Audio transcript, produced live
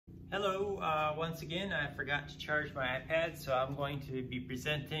Hello, once again, I forgot to charge my iPad, so I'm going to be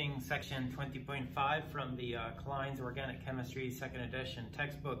presenting section 20.5 from the Klein's Organic Chemistry 2nd edition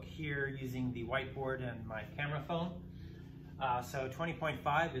textbook here using the whiteboard and my camera phone. So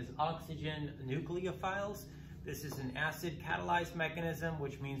 20.5 is oxygen nucleophiles. This is an acid catalyzed mechanism,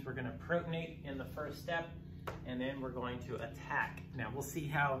 which means we're going to protonate in the first step, and then we're going to attack. Now we'll see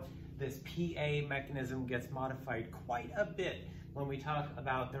how this PA mechanism gets modified quite a bit when we talk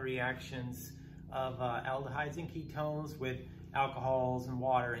about the reactions of aldehydes and ketones with alcohols and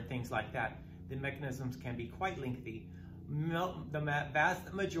water and things like that. The mechanisms can be quite lengthy. The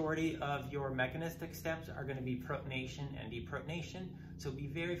vast majority of your mechanistic steps are going to be protonation and deprotonation, so be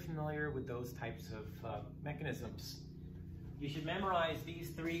very familiar with those types of mechanisms. You should memorize these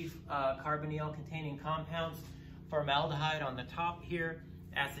three carbonyl containing compounds: formaldehyde on the top here,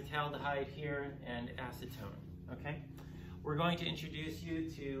 acetaldehyde here, and acetone. Okay? We're going to introduce you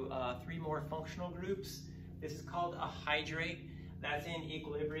to three more functional groups. This is called a hydrate. That's in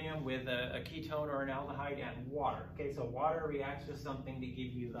equilibrium with a ketone or an aldehyde and water. Okay, so water reacts with something to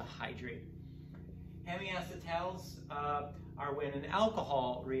give you the hydrate. Hemiacetals are when an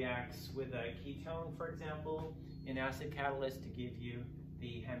alcohol reacts with a ketone, for example, in acid catalyst to give you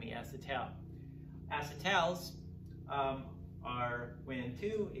the hemiacetal. Acetals are when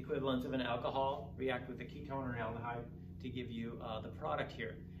two equivalents of an alcohol react with a ketone or an aldehyde to give you the product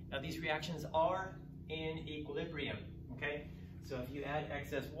here. Now these reactions are in equilibrium, okay? So if you add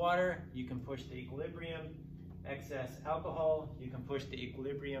excess water, you can push the equilibrium. Excess alcohol, you can push the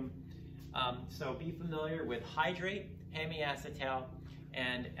equilibrium. So be familiar with hydrate, hemiacetal,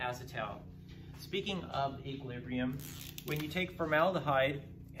 and acetal. Speaking of equilibrium, when you take formaldehyde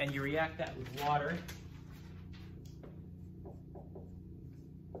and you react that with water,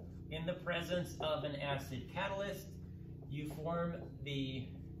 in the presence of an acid catalyst, you form the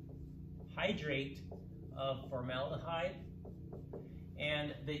hydrate of formaldehyde,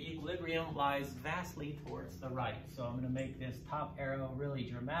 and the equilibrium lies vastly towards the right. So I'm going to make this top arrow really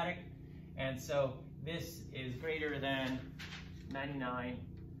dramatic, and so this is greater than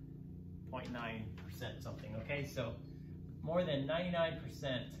 99.9% something, okay? So more than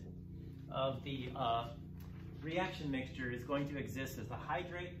 99% of the reaction mixture is going to exist as a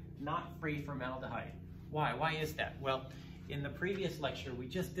hydrate, not free from aldehyde. Why? Why is that? Well, in the previous lecture, we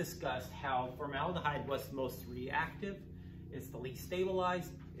just discussed how formaldehyde was most reactive. It's the least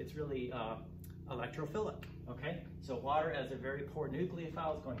stabilized. It's really electrophilic, okay? So water, as a very poor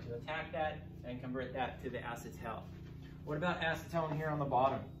nucleophile, is going to attack that and convert that to the acetal. What about acetone here on the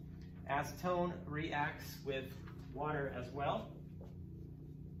bottom? Acetone reacts with water as well.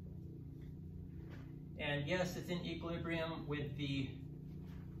 And yes, it's in equilibrium with the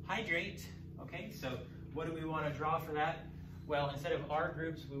hydrate, okay? So what do we want to draw for that? Well, instead of R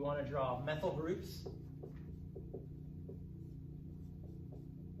groups, we want to draw methyl groups.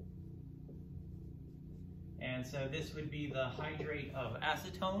 And so this would be the hydrate of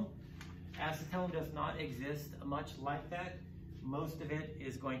acetone. Acetone does not exist much like that. Most of it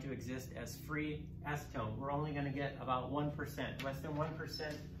is going to exist as free acetone. We're only going to get about 1%, less than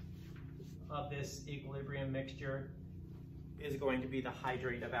 1% of this equilibrium mixture is going to be the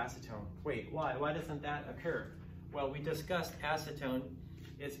hydrate of acetone. Wait, why? Why doesn't that occur? Well, we discussed acetone.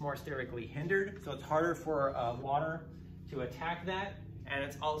 It's more sterically hindered, so it's harder for water to attack that, and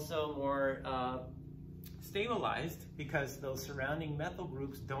it's also more stabilized because those surrounding methyl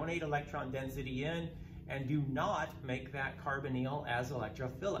groups donate electron density in and do not make that carbonyl as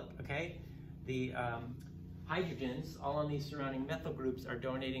electrophilic, okay? The hydrogens, all on these surrounding methyl groups, are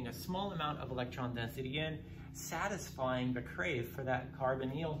donating a small amount of electron density in, satisfying the crave for that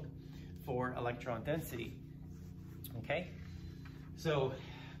carbonyl for electron density, okay? So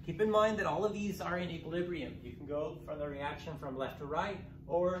keep in mind that all of these are in equilibrium. You can go from the reaction from left to right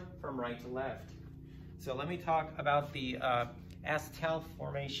or from right to left. So let me talk about the acetal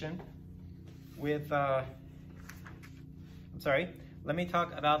formation with, let me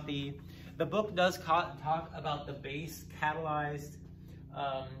talk about the book does talk about the base catalyzed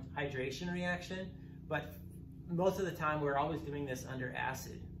hydration reaction, but most of the time we're always doing this under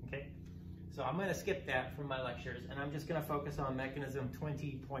acid, okay? So I'm going to skip that from my lectures, and I'm just going to focus on mechanism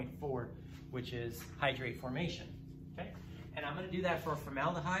 20.4, which is hydrate formation, okay? And I'm going to do that for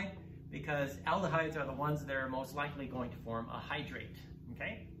formaldehyde because aldehydes are the ones that are most likely going to form a hydrate,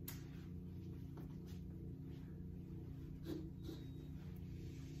 okay?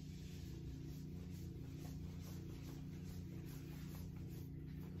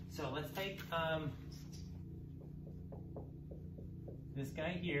 So let's take this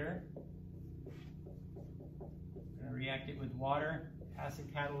guy here. I'm going to react it with water, acid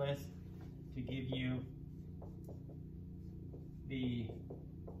catalyst to give you the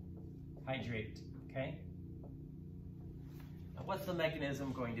hydrate, okay? Now, what's the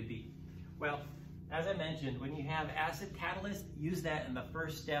mechanism going to be? Well, as I mentioned, when you have acid catalyst, use that in the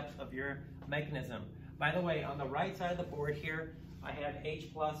first step of your mechanism. By the way, on the right side of the board here, I have H+,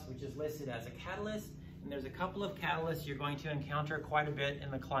 which is listed as a catalyst, and there's a couple of catalysts you're going to encounter quite a bit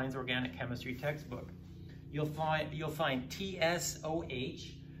in the Klein's organic chemistry textbook. You'll find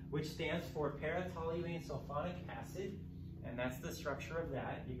TSOH, which stands for paratoluene sulfonic acid, and that's the structure of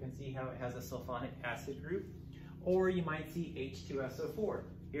that. You can see how it has a sulfonic acid group. Or you might see H2SO4.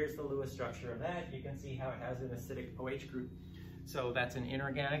 Here's the Lewis structure of that. You can see how it has an acidic OH group. So that's an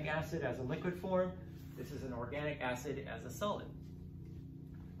inorganic acid as a liquid form. This is an organic acid as a solid.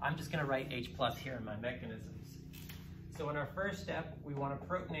 I'm just going to write H+ here in my mechanisms. So in our first step, we want to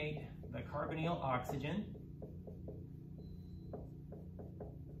protonate the carbonyl oxygen.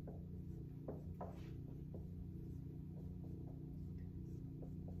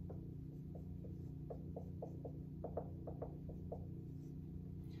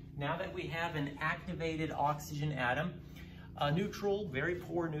 Now that we have an activated oxygen atom, a neutral, very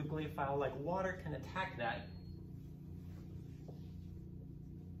poor nucleophile like water can attack that.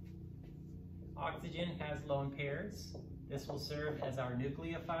 Oxygen has lone pairs. This will serve as our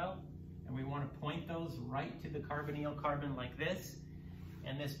nucleophile, and we want to point those right to the carbonyl carbon like this,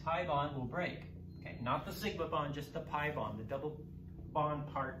 and this pi bond will break. Okay, not the sigma bond, just the pi bond, the double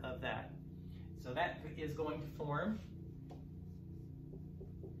bond part of that. So that is going to form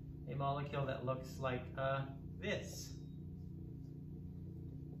a molecule that looks like this.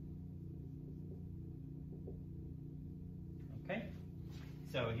 Okay,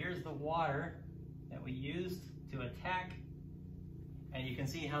 so here's the water that we used to attack, and you can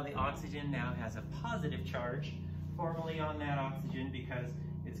see how the oxygen now has a positive charge formally on that oxygen because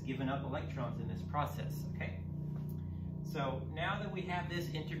it's given up electrons in this process, okay? So now that we have this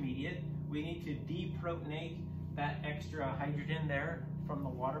intermediate, we need to deprotonate that extra hydrogen there from the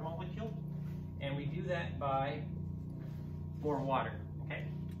water molecule, and we do that by more water, okay?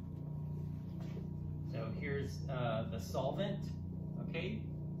 So here's the solvent, okay?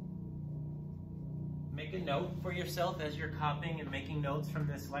 Make a note for yourself as you're copying and making notes from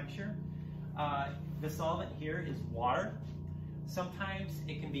this lecture. The solvent here is water. Sometimes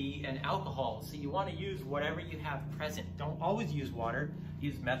it can be an alcohol, so you want to use whatever you have present. Don't always use water.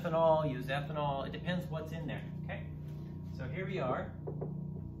 Use methanol, use ethanol. It depends what's in there, okay? So here we are.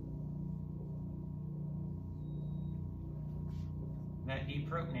 That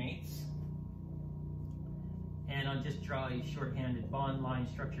deprotonates. And I'll just draw a shorthanded bond line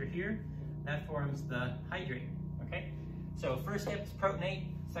structure here. That forms the hydrate, okay? So first step is protonate,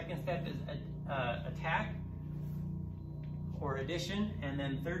 second step is attack or addition, and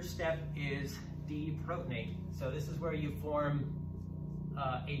then third step is deprotonate. So this is where you form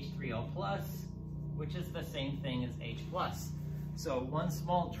H3O+, which is the same thing as H+. So one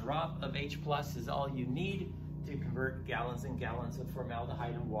small drop of H+ is all you need to convert gallons and gallons of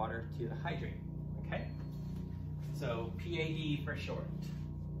formaldehyde and water to the hydrate, okay? So PAD for short.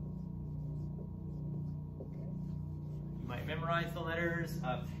 You might memorize the letters.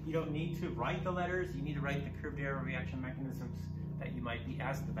 You don't need to write the letters. You need to write the curved arrow reaction mechanisms that you might be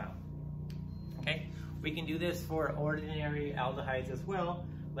asked about. Okay, we can do this for ordinary aldehydes as well.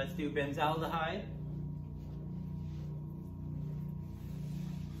 Let's do benzaldehyde.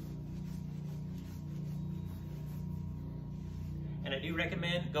 And I do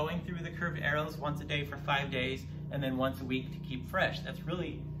recommend going through the curved arrows once a day for 5 days and then once a week to keep fresh. That's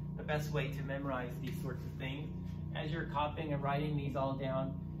really the best way to memorize these sorts of things. As you're copying and writing these all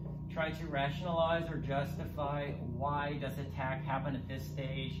down, try to rationalize or justify why does attack happen at this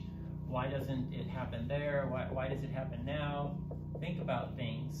stage? Why doesn't it happen there? Why does it happen now? Think about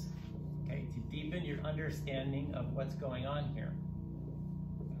things, okay, to deepen your understanding of what's going on here.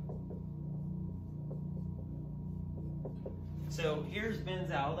 So here's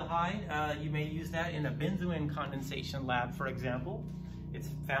benzaldehyde. You may use that in a benzoin condensation lab, for example. It's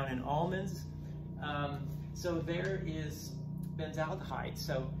found in almonds. So there is benzaldehyde.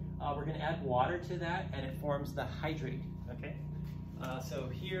 So we're going to add water to that, and it forms the hydrate. Okay. So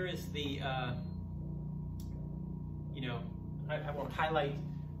here is the, I won't highlight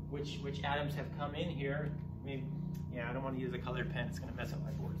which atoms have come in here. Maybe, yeah, I don't want to use a colored pen. It's going to mess up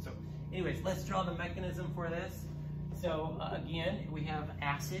my board. So, anyways, let's draw the mechanism for this. So again, we have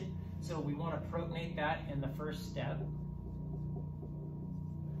acid. So we want to protonate that in the first step.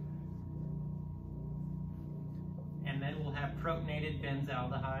 And then we'll have protonated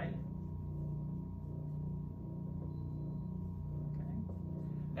benzaldehyde. Okay.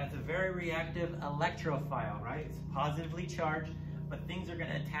 That's a very reactive electrophile, right? It's positively charged, but things are going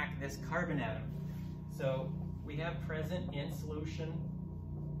to attack this carbon atom. So we have present in solution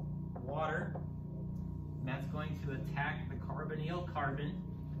water. And that's going to attack the carbonyl carbon.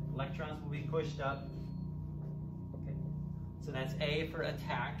 Electrons will be pushed up. Okay. So that's A for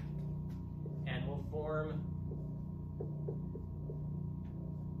attack, and will form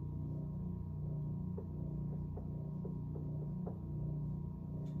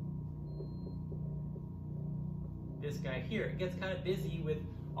this guy here. It gets kind of busy with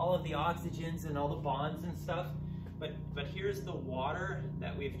all of the oxygens and all the bonds and stuff, but here's the water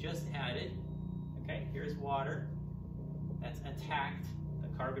that we've just added. Okay, here's water that's attacked the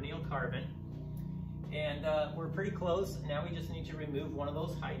carbonyl carbon, and we're pretty close. Now we just need to remove one of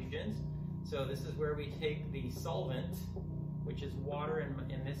those hydrogens. So this is where we take the solvent, which is water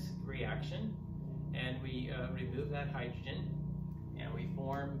in this reaction, and we remove that hydrogen, and we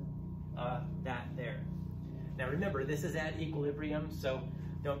form that there. Now remember, this is at equilibrium, so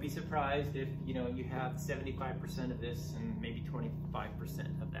don't be surprised if you have 75% of this and maybe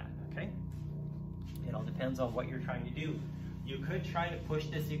 25% of that, okay? It all depends on what you're trying to do. You could try to push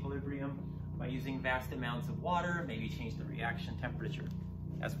this equilibrium by using vast amounts of water, maybe change the reaction temperature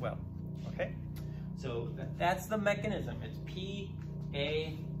as well, okay? So that's the mechanism. It's P,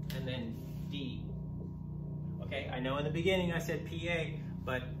 A, and then D. Okay, I know in the beginning I said PA,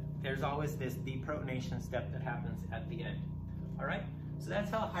 but there's always this deprotonation step that happens at the end. All right, so that's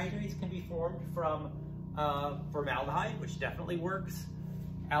how hydrates can be formed from formaldehyde, which definitely works,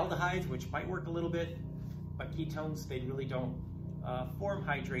 aldehydes, which might work a little bit, but ketones, they really don't form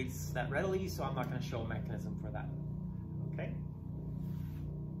hydrates that readily, so I'm not going to show a mechanism for that. Okay.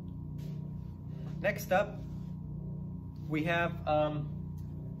 Next up, we have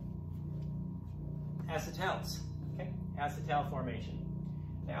acetals. Okay, acetal formation.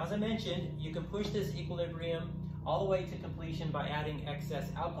 Now, as I mentioned, you can push this equilibrium all the way to completion by adding excess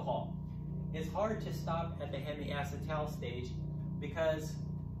alcohol. It's hard to stop at the hemiacetal stage because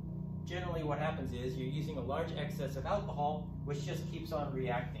generally what happens is you're using a large excess of alcohol, which just keeps on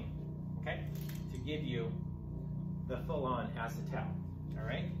reacting, okay, to give you the full-on acetal, all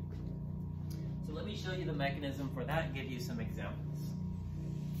right? So let me show you the mechanism for that and give you some examples.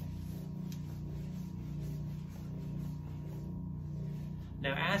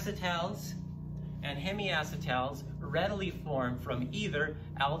 Now, acetals and hemiacetals readily form from either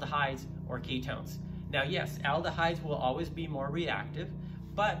aldehydes or ketones. Now, yes, aldehydes will always be more reactive,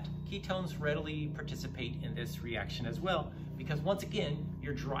 but ketones readily participate in this reaction as well, because once again,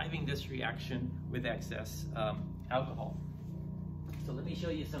 you're driving this reaction with excess alcohol. So let me show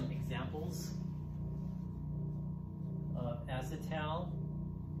you some examples of acetal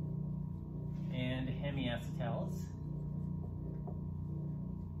and hemiacetals.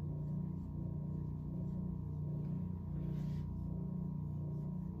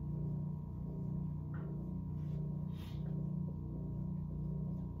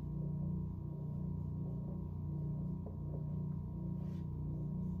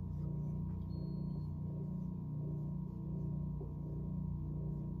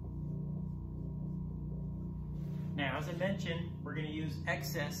 Now, as I mentioned, we're going to use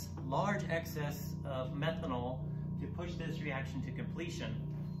large excess of methanol to push this reaction to completion.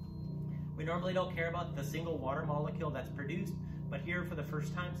 We normally don't care about the single water molecule that's produced, but here for the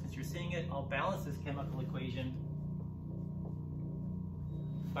first time, since you're seeing it, I'll balance this chemical equation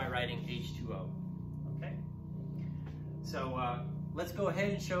by writing H2O, okay? So let's go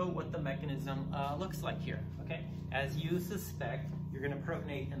ahead and show what the mechanism looks like here, okay? As you suspect, you're going to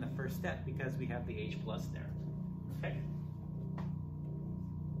protonate in the first step because we have the H plus there. Okay.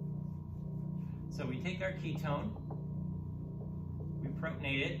 So we take our ketone, we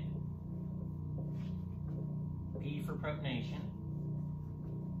protonate it, P for protonation.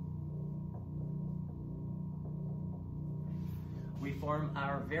 We form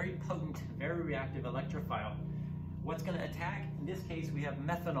our very potent, very reactive electrophile. What's going to attack? In this case, we have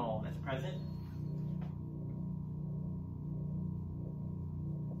methanol that's present.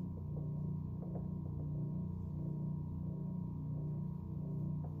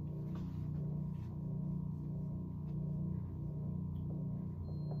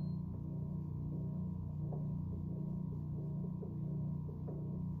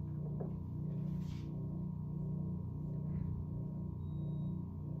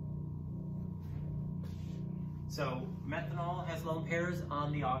 So methanol has lone pairs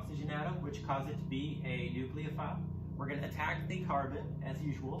on the oxygen atom, which cause it to be a nucleophile. We're going to attack the carbon as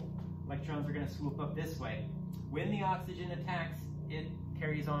usual. Electrons are going to swoop up this way. When the oxygen attacks, it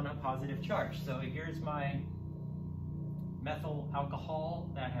carries on a positive charge. So here's my methyl alcohol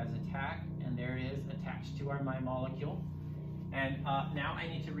that has attacked, and there it is attached to my molecule. And now I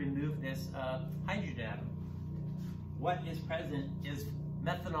need to remove this hydrogen atom. What is present is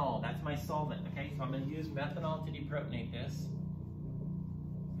methanol. That's my solvent, okay? So I'm going to use methanol to deprotonate this.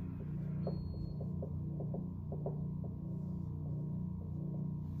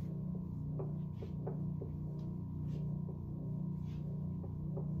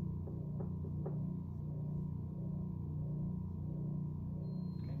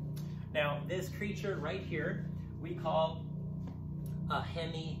 Now, this creature right here, we call a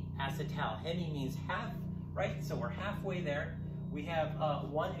hemiacetal. Hemi means half, right? So we're halfway there. We have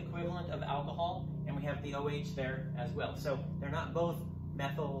one equivalent of alcohol, and we have the OH there as well. So they're not both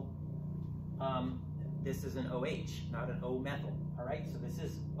methyl. This is an OH, not an O-methyl, all right? So this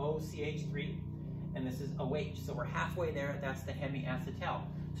is OCH3, and this is OH. So we're halfway there. That's the hemiacetal.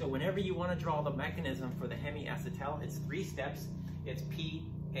 So whenever you want to draw the mechanism for the hemiacetal, it's 3 steps. It's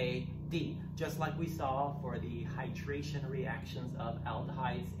PAD, just like we saw for the hydration reactions of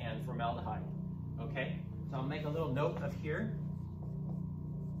aldehydes and formaldehyde, okay? So I'll make a little note of here.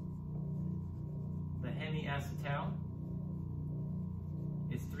 The hemiacetal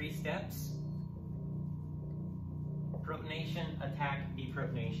is 3 steps: protonation, attack,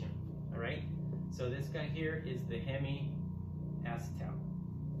 deprotonation, all right? So this guy here is the hemiacetal.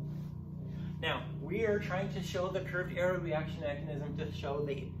 Now, we are trying to show the curved arrow reaction mechanism to show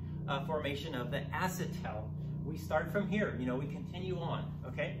the formation of the acetal. We start from here, you know, we continue on,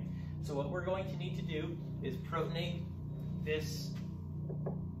 okay? So what we're going to need to do is protonate this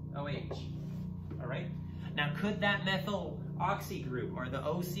OH, all right? Now, could that methyl oxy group or the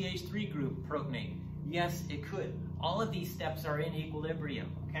OCH3 group protonate? Yes, it could. All of these steps are in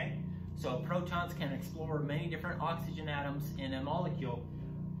equilibrium, okay? So protons can explore many different oxygen atoms in a molecule.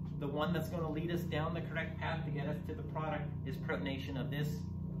 The one that's going to lead us down the correct path to get us to the product is protonation of this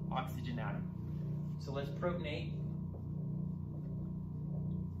oxygen atom. So let's protonate.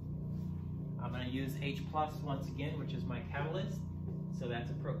 I'm going to use H+ once again, which is my catalyst. So that's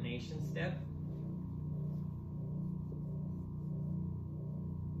a protonation step.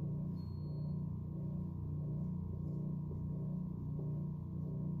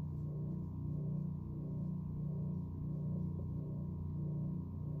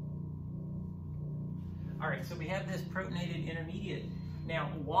 All right, so we have this protonated intermediate.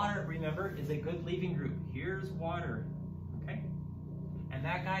 Now, water, remember, is a good leaving group. Here's water, okay? And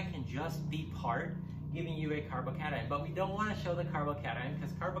that guy can just be part, giving you a carbocation. But we don't want to show the carbocation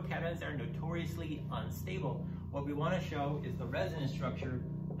because carbocations are notoriously unstable. What we want to show is the resonance structure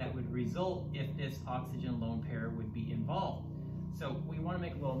that would result if this oxygen lone pair would be involved. So we want to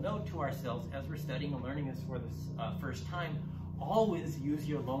make a little note to ourselves as we're studying and learning this for the first time. Always use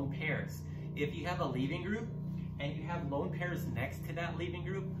your lone pairs. If you have a leaving group and you have lone pairs next to that leaving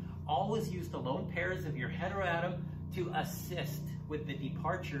group, always use the lone pairs of your heteroatom to assist with the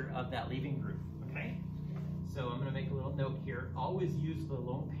departure of that leaving group, okay? So I'm going to make a little note here. Always use the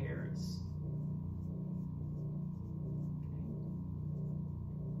lone pairs.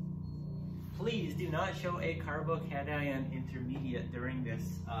 Please do not show a carbocation intermediate during this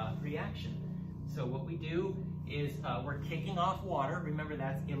reaction. So what we do is we're kicking off water. Remember,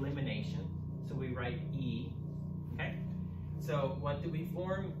 that's elimination. So we write E, okay? So what do we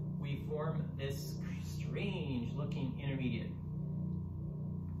form? We form this strange looking intermediate,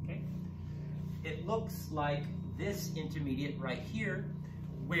 okay? It looks like this intermediate right here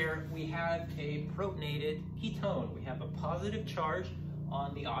where we have a protonated ketone. We have a positive charge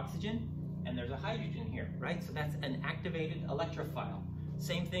on the oxygen and there's a hydrogen here, right? So that's an activated electrophile.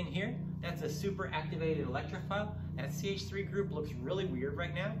 Same thing here, that's a super activated electrophile. That CH3 group looks really weird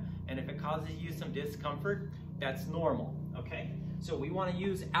right now, and if it causes you some discomfort, that's normal, okay? So we want to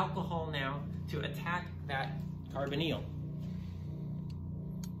use alcohol now to attack that carbonyl.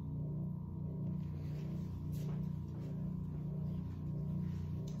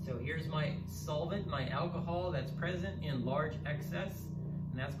 So here's my solvent, my alcohol that's present in large excess,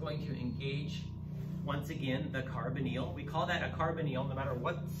 and that's going to engage, once again, the carbonyl. We call that a carbonyl no matter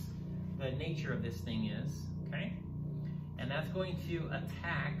what the nature of this thing is, okay? And that's going to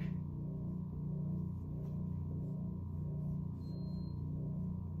attack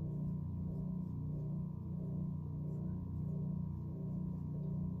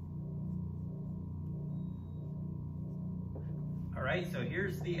all right, so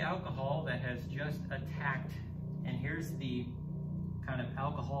here's the alcohol that has just attacked, and here's the kind of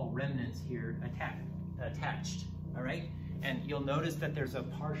alcohol remnants here attached, all right? And you'll notice that there's a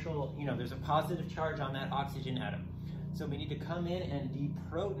partial, there's a positive charge on that oxygen atom. So we need to come in and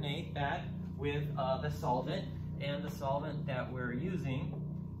deprotonate that with the solvent, and the solvent that we're using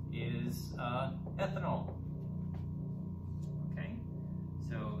is ethanol. Okay,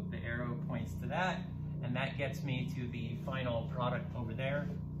 so the arrow points to that, and that gets me to the final product over there,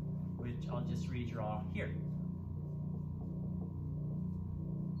 which I'll just redraw here.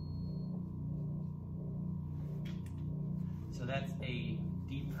 So that's a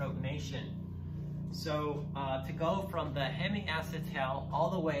deprotonation. So to go from the hemiacetal all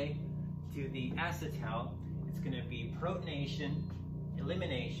the way to the acetal, it's going to be protonation,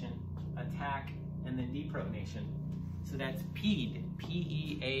 elimination, attack, and then deprotonation. So that's PEAD,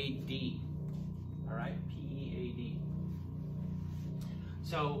 P-E-A-D. All right, P-E-A-D.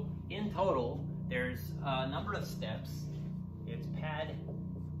 So in total, there's a number of steps. It's PAD,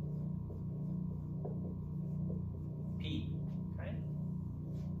 P, okay?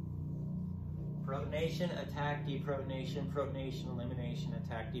 Protonation, attack, deprotonation, protonation, elimination,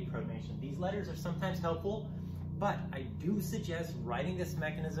 attack, deprotonation. These letters are sometimes helpful, but I do suggest writing this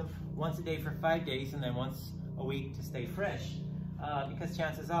mechanism once a day for 5 days and then once a week to stay fresh, because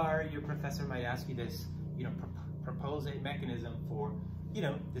chances are your professor might ask you this, propose a mechanism for,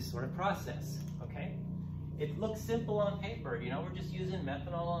 this sort of process, okay? It looks simple on paper, we're just using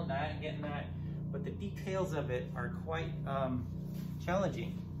methanol on that and getting that, but the details of it are quite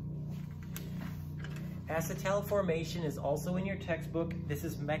challenging. Acetal formation is also in your textbook. This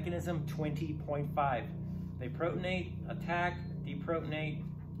is mechanism 20.5. They protonate, attack, deprotonate,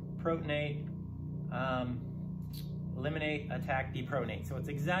 protonate, eliminate, attack, deprotonate. So it's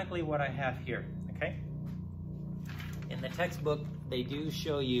exactly what I have here, okay? In the textbook, they do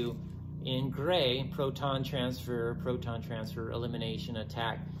show you in gray proton transfer, elimination,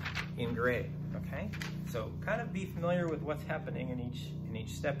 attack in gray, okay? So kind of be familiar with what's happening in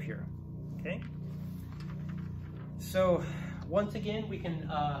each step here, okay? So once again, we can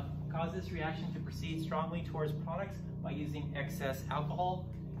cause this reaction to proceed strongly towards products by using excess alcohol.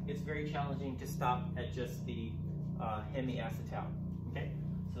 It's very challenging to stop at just the hemiacetal, okay?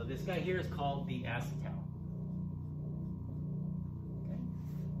 So this guy here is called the acetal. Okay.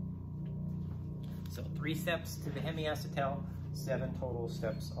 So 3 steps to the hemiacetal, 7 total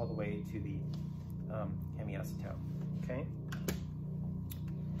steps all the way to the hemiacetal, okay?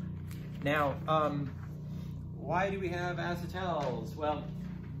 Now, why do we have acetals? Well,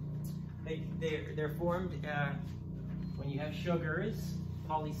 they're formed when you have sugars,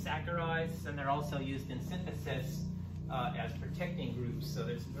 polysaccharides, and they're also used in synthesis as protecting groups. So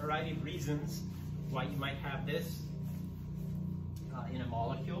there's a variety of reasons why you might have this in a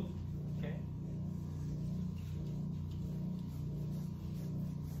molecule, okay?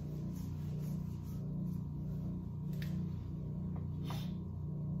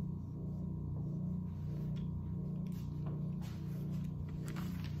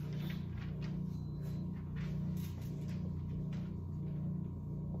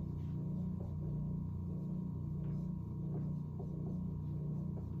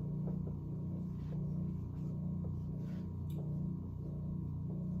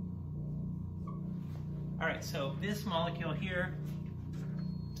 All right, so this molecule here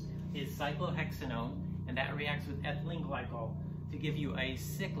is cyclohexanone, and that reacts with ethylene glycol to give you a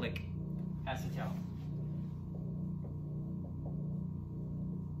cyclic acetal.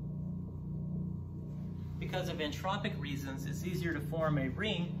 Because of entropic reasons, it's easier to form a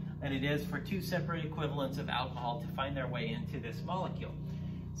ring than it is for 2 separate equivalents of alcohol to find their way into this molecule.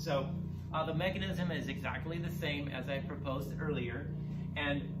 So the mechanism is exactly the same as I proposed earlier,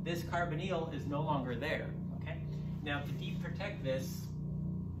 and this carbonyl is no longer there, okay? Now to deprotect this,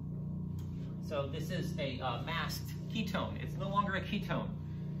 so this is a masked ketone. It's no longer a ketone,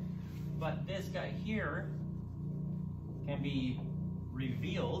 but this guy here can be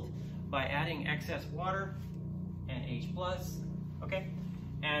revealed by adding excess water and H+, okay?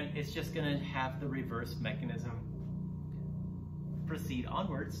 And it's just gonna have the reverse mechanism proceed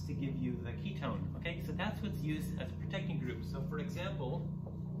onwards to give you the ketone, okay? So that's what's used as a protecting group. So for example,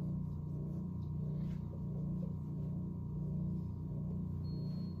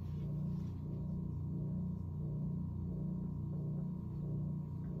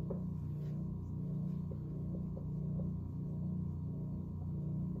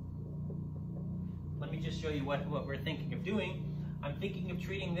 let me just show you what we're thinking of doing. I'm thinking of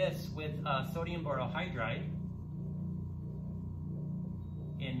treating this with sodium borohydride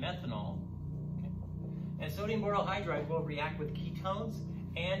in methanol, okay? And sodium borohydride will react with ketones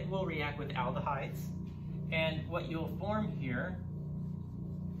and will react with aldehydes. And what you'll form here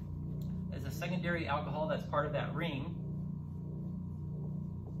is a secondary alcohol that's part of that ring,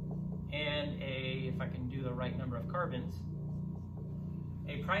 and if I can do the right number of carbons,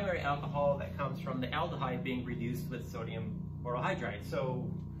 a primary alcohol that comes from the aldehyde being reduced with sodium borohydride. So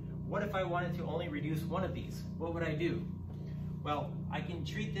what if I wanted to only reduce one of these? What would I do? Well, I can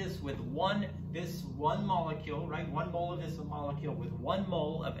treat this with this one molecule, right? 1 mole of this molecule with 1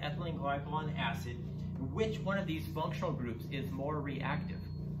 mole of ethylene glycol acid. Which one of these functional groups is more reactive?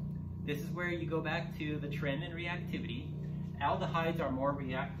 This is where you go back to the trend in reactivity. Aldehydes are more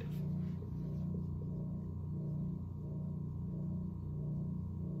reactive.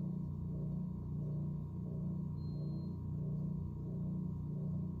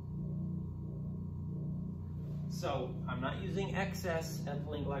 So I'm not using excess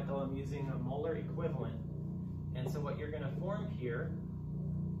ethylene glycol, I'm using a molar equivalent. And so what you're going to form here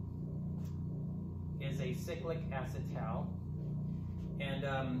is a cyclic acetal. And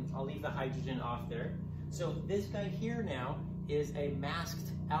I'll leave the hydrogen off there. So this guy here now is a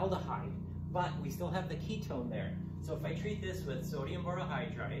masked aldehyde, but we still have the ketone there. So if I treat this with sodium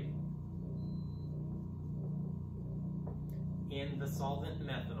borohydride in the solvent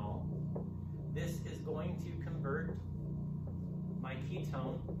methanol, this is going to convert my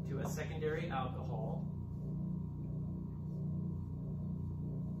ketone to a secondary alcohol.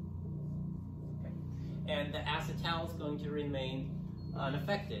 Okay. And the acetal is going to remain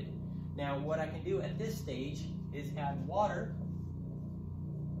unaffected. Now what I can do at this stage is add water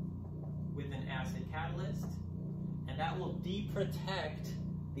with an acid catalyst, and that will deprotect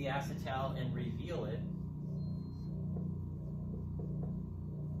the acetal and reveal it.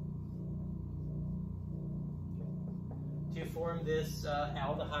 To form this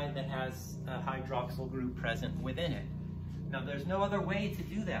aldehyde that has a hydroxyl group present within it. Now there's no other way to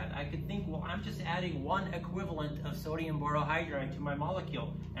do that. I could think, well, I'm just adding 1 equivalent of sodium borohydride to my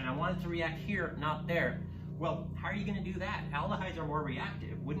molecule, and I want it to react here, not there. Well, how are you going to do that? Aldehydes are more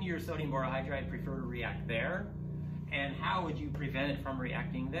reactive. Wouldn't your sodium borohydride prefer to react there? And how would you prevent it from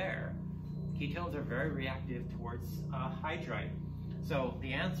reacting there? Ketones are very reactive towards hydride. So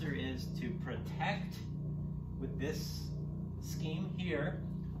the answer is to protect with this scheme here,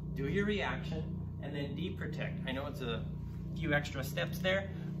 do your reaction, and then deprotect. I know it's a few extra steps there,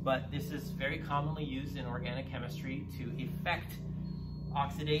 but this is very commonly used in organic chemistry to effect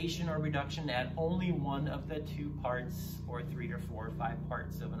oxidation or reduction at only one of the 2 parts, or 3 or 4 or 5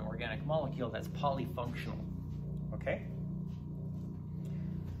 parts of an organic molecule that's polyfunctional. Okay?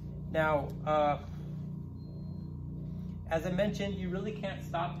 Now, as I mentioned, you really can't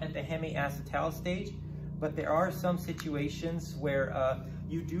stop at the hemiacetal stage, but there are some situations where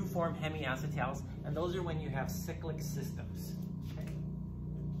you do form hemiacetals, and those are when you have cyclic systems. Okay?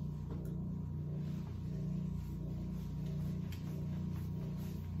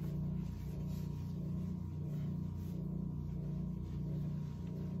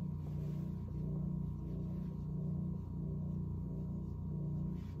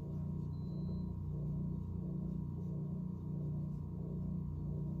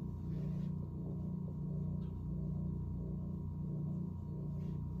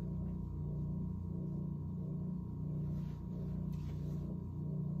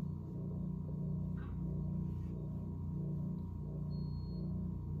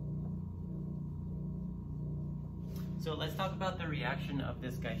 So let's talk about the reaction of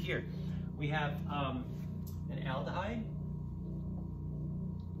this guy here. We have an aldehyde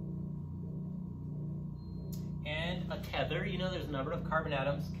and a tether. You know, there's a number of carbon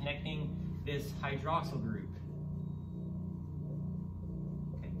atoms connecting this hydroxyl group.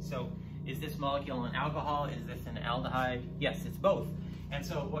 Okay, so is this molecule an alcohol? Is this an aldehyde? Yes, it's both. And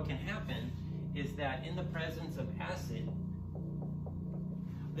so what can happen is that in the presence of acid,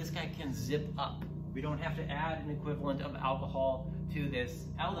 this guy can zip up. We don't have to add an equivalent of alcohol to this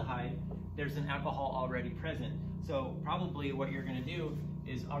aldehyde. There's an alcohol already present. So probably what you're going to do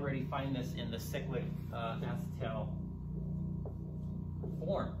is already find this in the cyclic acetal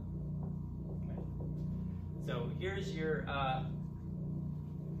form. Okay. So here's your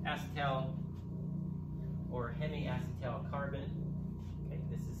acetal or hemiacetal carbon. Okay,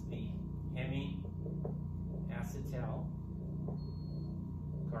 this is the hemiacetal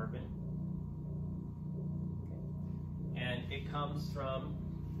carbon. And it comes from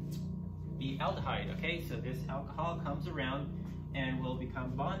the aldehyde, okay? So this alcohol comes around and will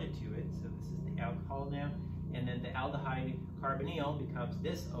become bonded to it. So this is the alcohol now, and then the aldehyde carbonyl becomes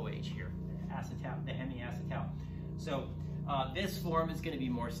this OH here, the acetal, the hemiacetal. So this form is going to be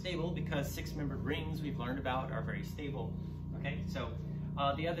more stable because 6-membered rings we've learned about are very stable, okay? So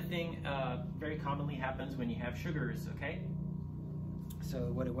the other thing very commonly happens when you have sugars, okay? So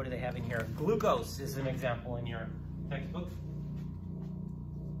what do they have in here? Glucose is an example in your textbook.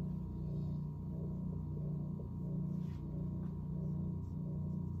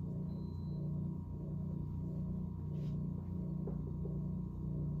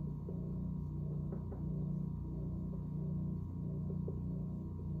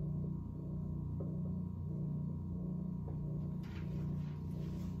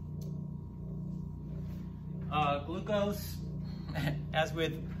 Glucose, as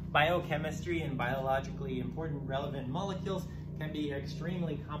with biochemistry and biologically important relevant molecules, can be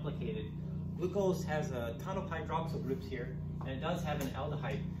extremely complicated. Glucose has a ton of hydroxyl groups here, and it does have an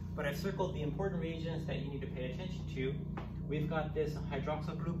aldehyde, but I've circled the important regions that you need to pay attention to. We've got this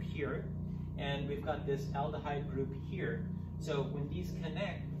hydroxyl group here, and we've got this aldehyde group here. So when these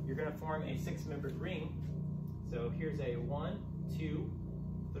connect, you're going to form a 6-membered ring. So here's a 1, 2,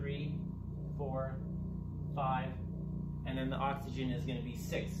 3, 4, 5, and then the oxygen is going to be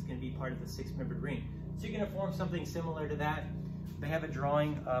 6. It's going to be part of the 6-membered ring. So you're going to form something similar to that. They have a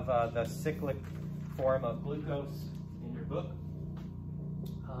drawing of the cyclic form of glucose in your book.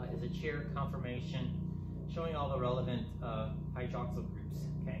 Is a chair conformation showing all the relevant hydroxyl groups.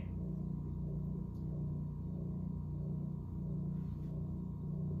 Okay.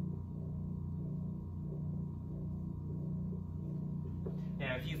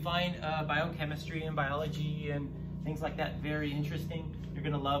 Now, if you find biochemistry and biology and things like that very interesting, you're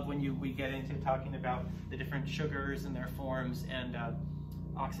going to love when we get into talking about the different sugars and their forms and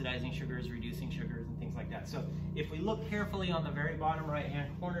oxidizing sugars, reducing sugars, and things like that. So if we look carefully on the very bottom right-hand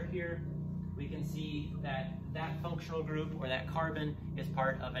corner here, we can see that that functional group, or that carbon, is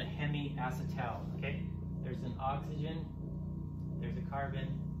part of a hemiacetal, okay? There's an oxygen, there's a carbon,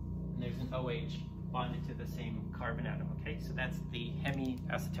 and there's an OH bonded to the same carbon atom, okay? So that's the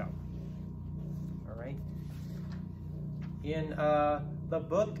hemiacetal, all right? In the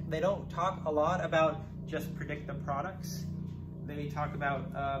book, they don't talk a lot about just predict the products. They talk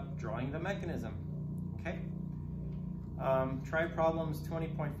about drawing the mechanism, okay? Try problems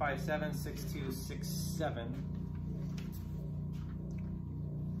 20.57, 6267.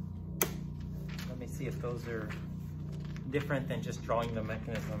 Let me see if those are different than just drawing the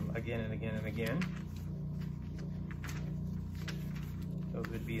mechanism again and again and again. Those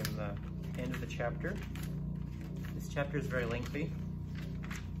would be in the end of the chapter. This chapter is very lengthy.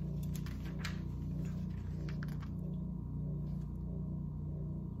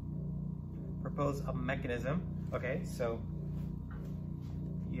 Propose a mechanism. Okay, so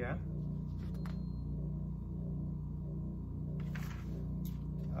yeah.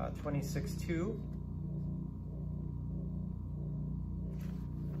 26.2.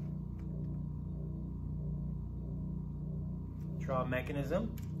 Draw a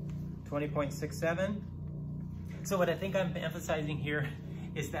mechanism. 20.67. So what I think I'm emphasizing here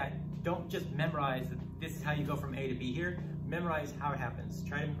is that don't just memorize that this is how you go from A to B here. Memorize how it happens.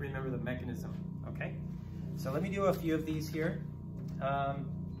 Try to remember the mechanism, okay? So let me do a few of these here. I'm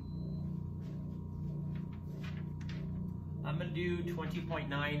gonna do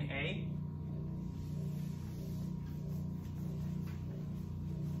 20.9a.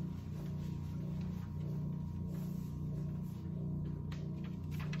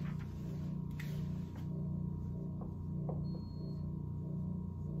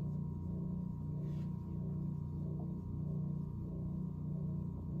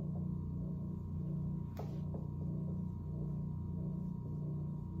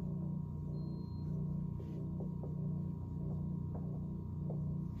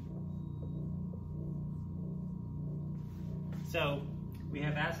 So we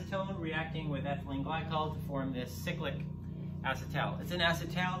have acetone reacting with ethylene glycol to form this cyclic acetal. It's an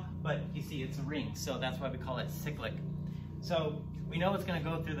acetal, but you see it's a ring, so that's why we call it cyclic. So we know it's going to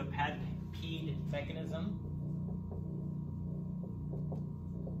go through the pad-ped mechanism.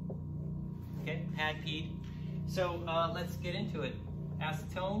 Okay, pad-ped. So let's get into it.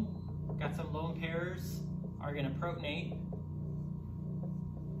 Acetone, got some lone pairs, are going to protonate.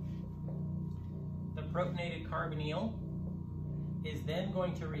 The protonated carbonyl is then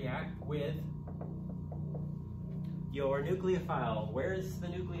going to react with your nucleophile. Where is the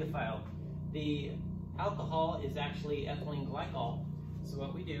nucleophile? The alcohol is actually ethylene glycol. So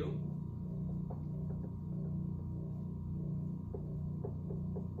what we do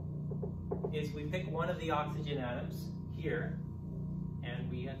is we pick one of the oxygen atoms here and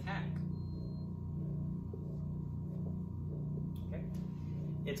we attack. Okay.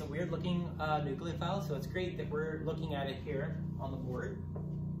 It's a weird looking nucleophile, so it's great that we're looking at it here on the board.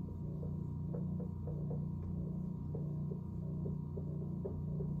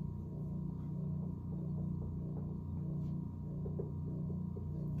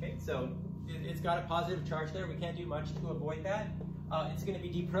 Okay, so it's got a positive charge there. We can't do much to avoid that. It's going to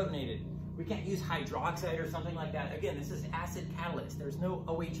be deprotonated. We can't use hydroxide or something like that. Again, this is acid catalyst. There's no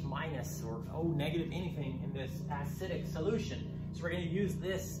OH minus or O negative anything in this acidic solution. So we're going to use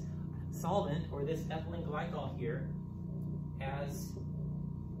this solvent, or this ethylene glycol here, as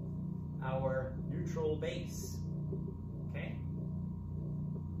our neutral base, okay?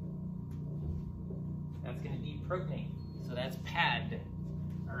 That's going to deprotonate. So that's PAD.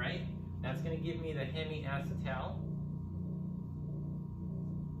 All right? That's going to give me the hemiacetal.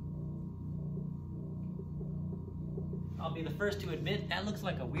 I'll be the first to admit that looks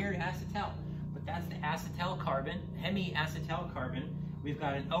like a weird acetal, but that's the acetal carbon, hemiacetal carbon. We've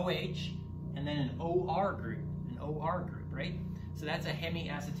got an OH and then an OR group, right? So that's a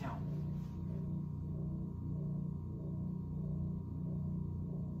hemiacetal.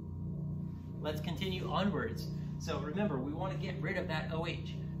 Let's continue onwards. So remember, we want to get rid of that OH.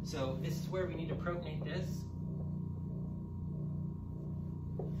 So this is where we need to protonate this.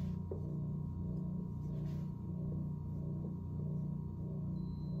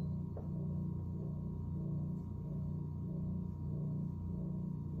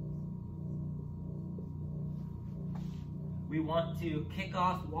 We want to kick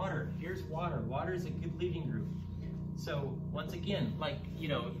off water. Here's water. Water is a good leaving group. So once again, like, you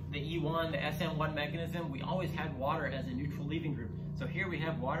know, the E1, the SM1 mechanism, we always had water as a neutral leaving group. So here we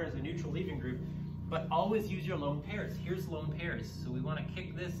have water as a neutral leaving group, but always use your lone pairs. Here's lone pairs. So we want to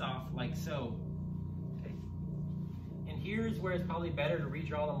kick this off like so. Okay. And here's where it's probably better to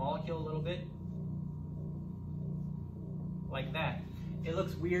redraw the molecule a little bit. Like that. It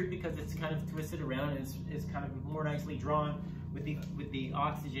looks weird because it's kind of twisted around and it's kind of more nicely drawn with the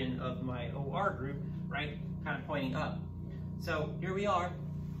oxygen of my OR group, right? Kind of pointing up. So here we are.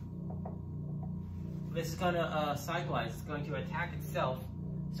 This is going to cyclize. It's going to attack itself.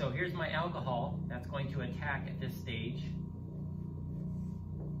 So here's my alcohol that's going to attack at this stage.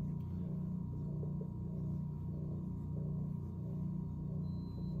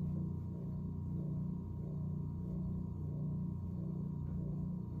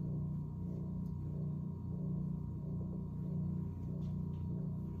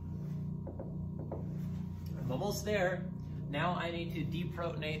 Almost there. Now I need to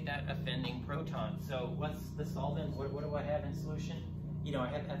deprotonate that offending proton. So what's the solvent? What do I have in solution? You know, I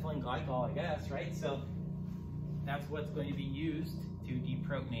have ethylene glycol, I guess, right? So that's what's going to be used to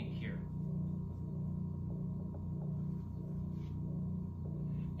deprotonate here.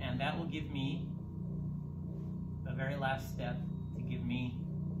 And that will give me the very last step to give me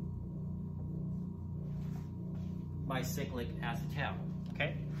my cyclic acetal,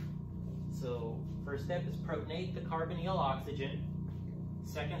 okay? So first step is protonate the carbonyl oxygen.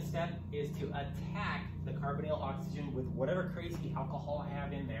 Second step is to attack the carbonyl oxygen with whatever crazy alcohol I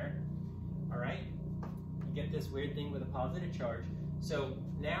have in there. All right? You get this weird thing with a positive charge. So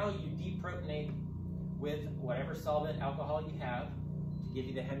now you deprotonate with whatever solvent alcohol you have to give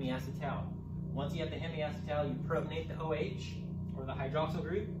you the hemiacetal. Once you have the hemiacetal, you protonate the OH or the hydroxyl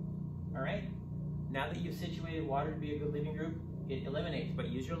group. All right? Now that you've situated water to be a good leaving group, it eliminates, but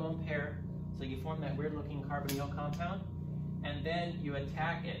use your lone pair. So you form that weird looking carbonyl compound, and then you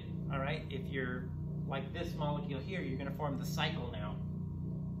attack it, all right? If you're like this molecule here, you're gonna form the cycle now.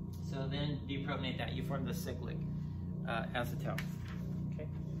 So then deprotonate that, you form the cyclic acetal, okay?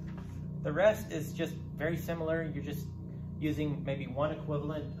 The rest is just very similar. You're just using maybe one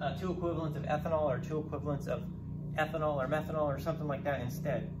equivalent, two equivalents of ethanol or two equivalents of ethanol or methanol or something like that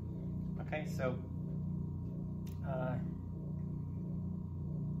instead, okay? So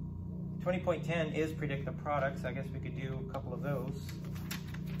 20.10 is predict the products. I guess we could do a couple of those.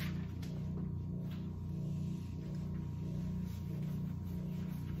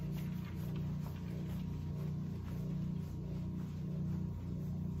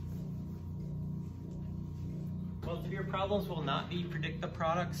 Most of your problems will not be predict the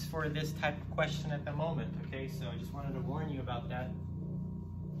products for this type of question at the moment, okay? So I just wanted to warn you about that.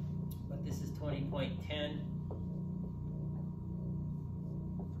 But this is 20.10.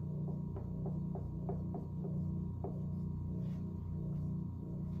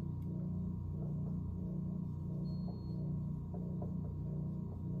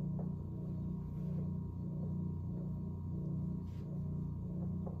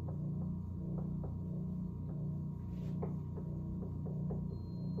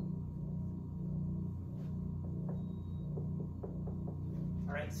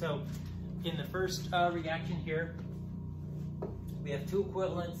 So in the first reaction here, we have two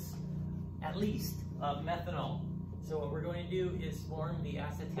equivalents, at least, of methanol. So what we're going to do is form the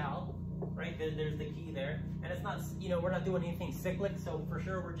acetal, right? There's the key there. And it's not, you know, we're not doing anything cyclic, so for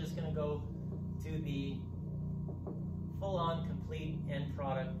sure we're just going to go to the full-on complete end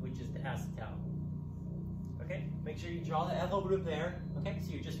product, which is the acetal. Okay? Make sure you draw the ethyl group there. Okay?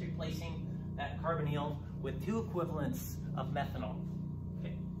 So you're just replacing that carbonyl with two equivalents of methanol.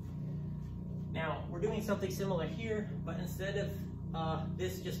 Now, we're doing something similar here, but instead of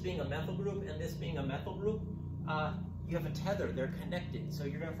this just being a methyl group and this being a methyl group, you have a tether, they're connected. So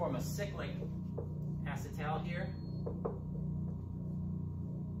you're gonna form a cyclic acetal here.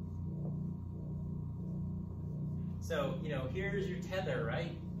 So, you know, here's your tether,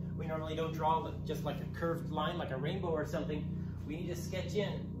 right? We normally don't draw just like a curved line, like a rainbow or something. We need to sketch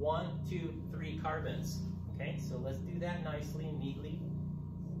in 1, 2, 3 carbons. Okay, so let's do that nicely and neatly.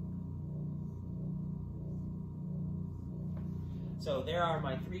 So there are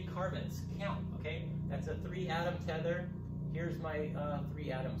my 3 carbons. Count, okay? That's a 3-atom tether. Here's my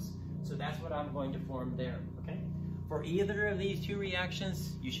 3 atoms. So that's what I'm going to form there, okay? For either of these 2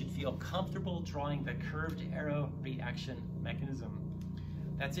 reactions, you should feel comfortable drawing the curved arrow reaction mechanism.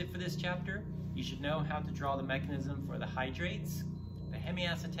 That's it for this chapter. You should know how to draw the mechanism for the hydrates, the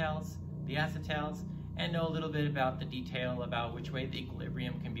hemiacetals, the acetals, and know a little bit about the detail about which way the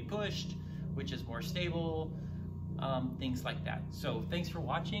equilibrium can be pushed, which is more stable, things like that. So thanks for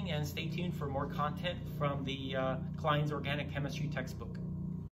watching, and stay tuned for more content from the Klein's Organic Chemistry textbook.